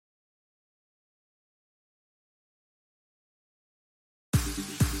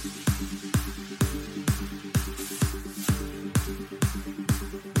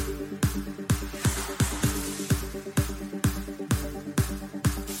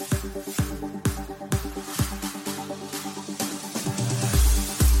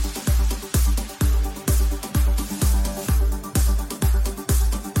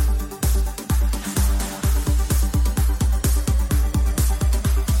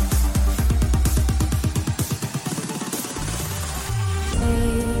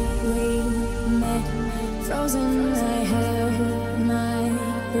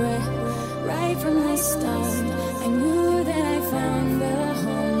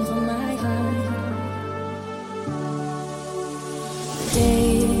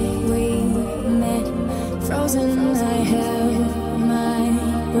frozen, I held my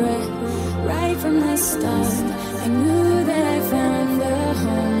breath right from the start. I knew that I found a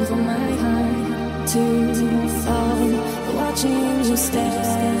home for my heart to fall, watching you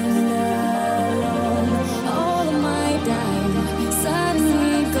stand alone. All of my doubt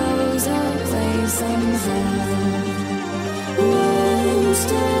suddenly goes away somehow. One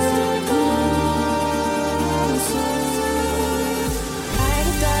step closer. I'd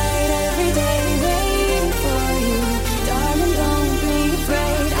have died every day waiting for you. Darling, don't be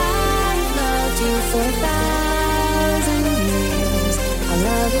afraid. I've loved you for 1,000 years. I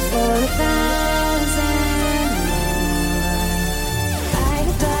love you for 1,000 more. I'd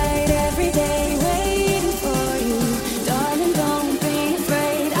have died every day waiting for you. Darling, don't be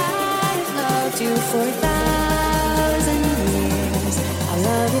afraid. I've loved you for 1,000 years. I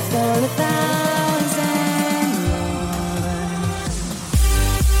love you for 1,000 more.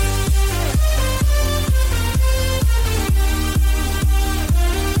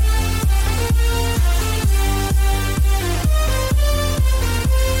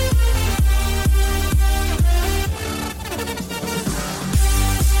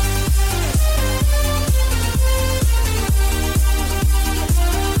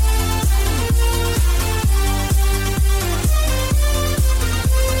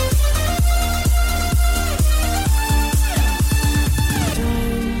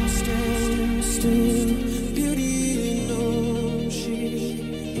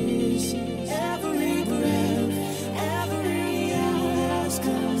 Every breath, every hour has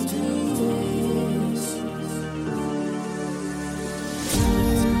come.